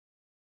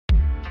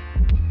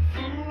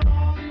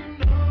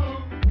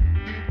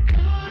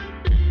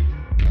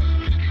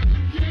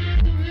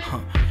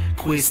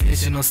Quit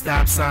snitching on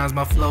stop signs,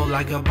 my flow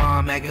like a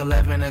bomb. Act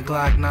 11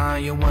 o'clock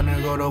 9. You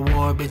wanna go to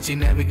war, but you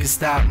never can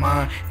stop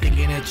mine.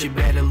 Thinking that you're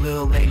better,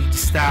 little lady,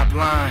 just stop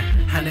lying.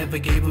 I never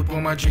gave up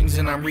on my dreams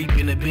and I'm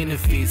reaping the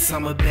benefits.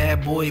 I'm a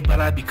bad boy,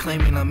 but I be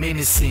claiming I'm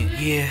innocent,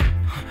 yeah.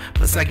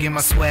 Plus I get my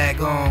swag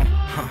on,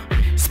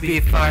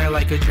 spit fire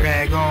like a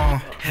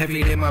dragon.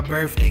 Heavier than my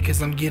birthday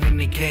cause I'm getting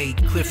the cake.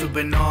 Clifford,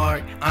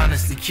 Benard,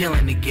 honestly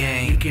killing the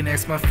game. You can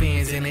ask my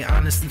fans and they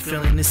honestly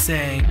feeling the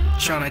same.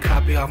 Tryna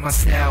copy off my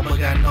style but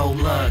got no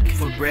luck.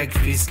 For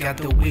breakfast got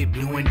the whip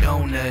doing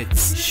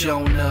donuts.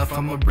 Sure enough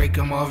I'ma break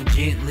them off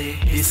gently.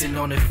 Hissing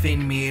on the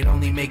fin me, it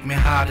only make me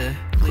hotter.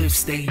 Cliff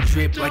stay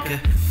drip like a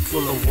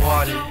full of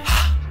water.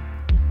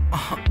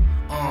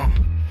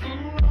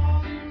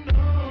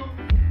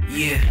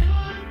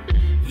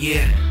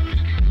 Yeah.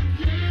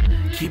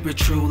 Keep it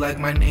true like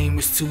my name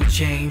was 2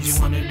 Chainz.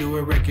 You wanna do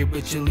a record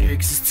but your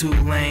lyrics is too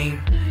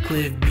lame.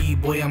 Cliff B,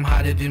 boy I'm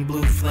hotter than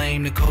blue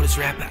flame. The coldest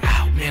rapper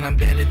out, man I'm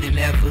better than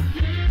ever.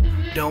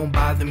 Don't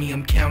bother me,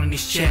 I'm counting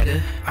this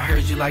cheddar. I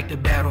heard you like the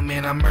battle,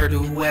 man I murder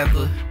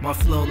whoever. My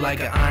flow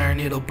like an iron,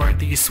 it'll burn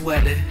through your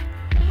sweater.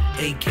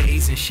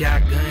 AKs and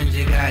shotguns,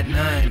 you got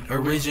none.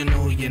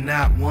 Original, you're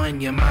not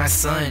one, you're my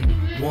son.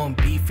 One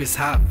beef is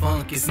hot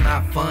funk, it's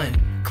not fun.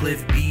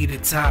 Cliff B, the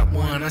top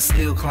one, I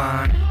still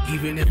climb.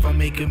 Even if I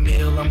make a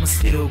meal, I'ma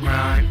still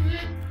grind.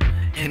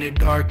 In the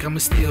dark, I'ma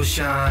still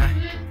shine.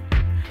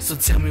 So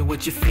tell me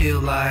what you feel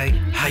like.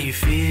 How you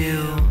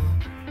feel?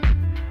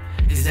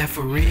 Is that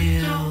for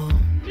real?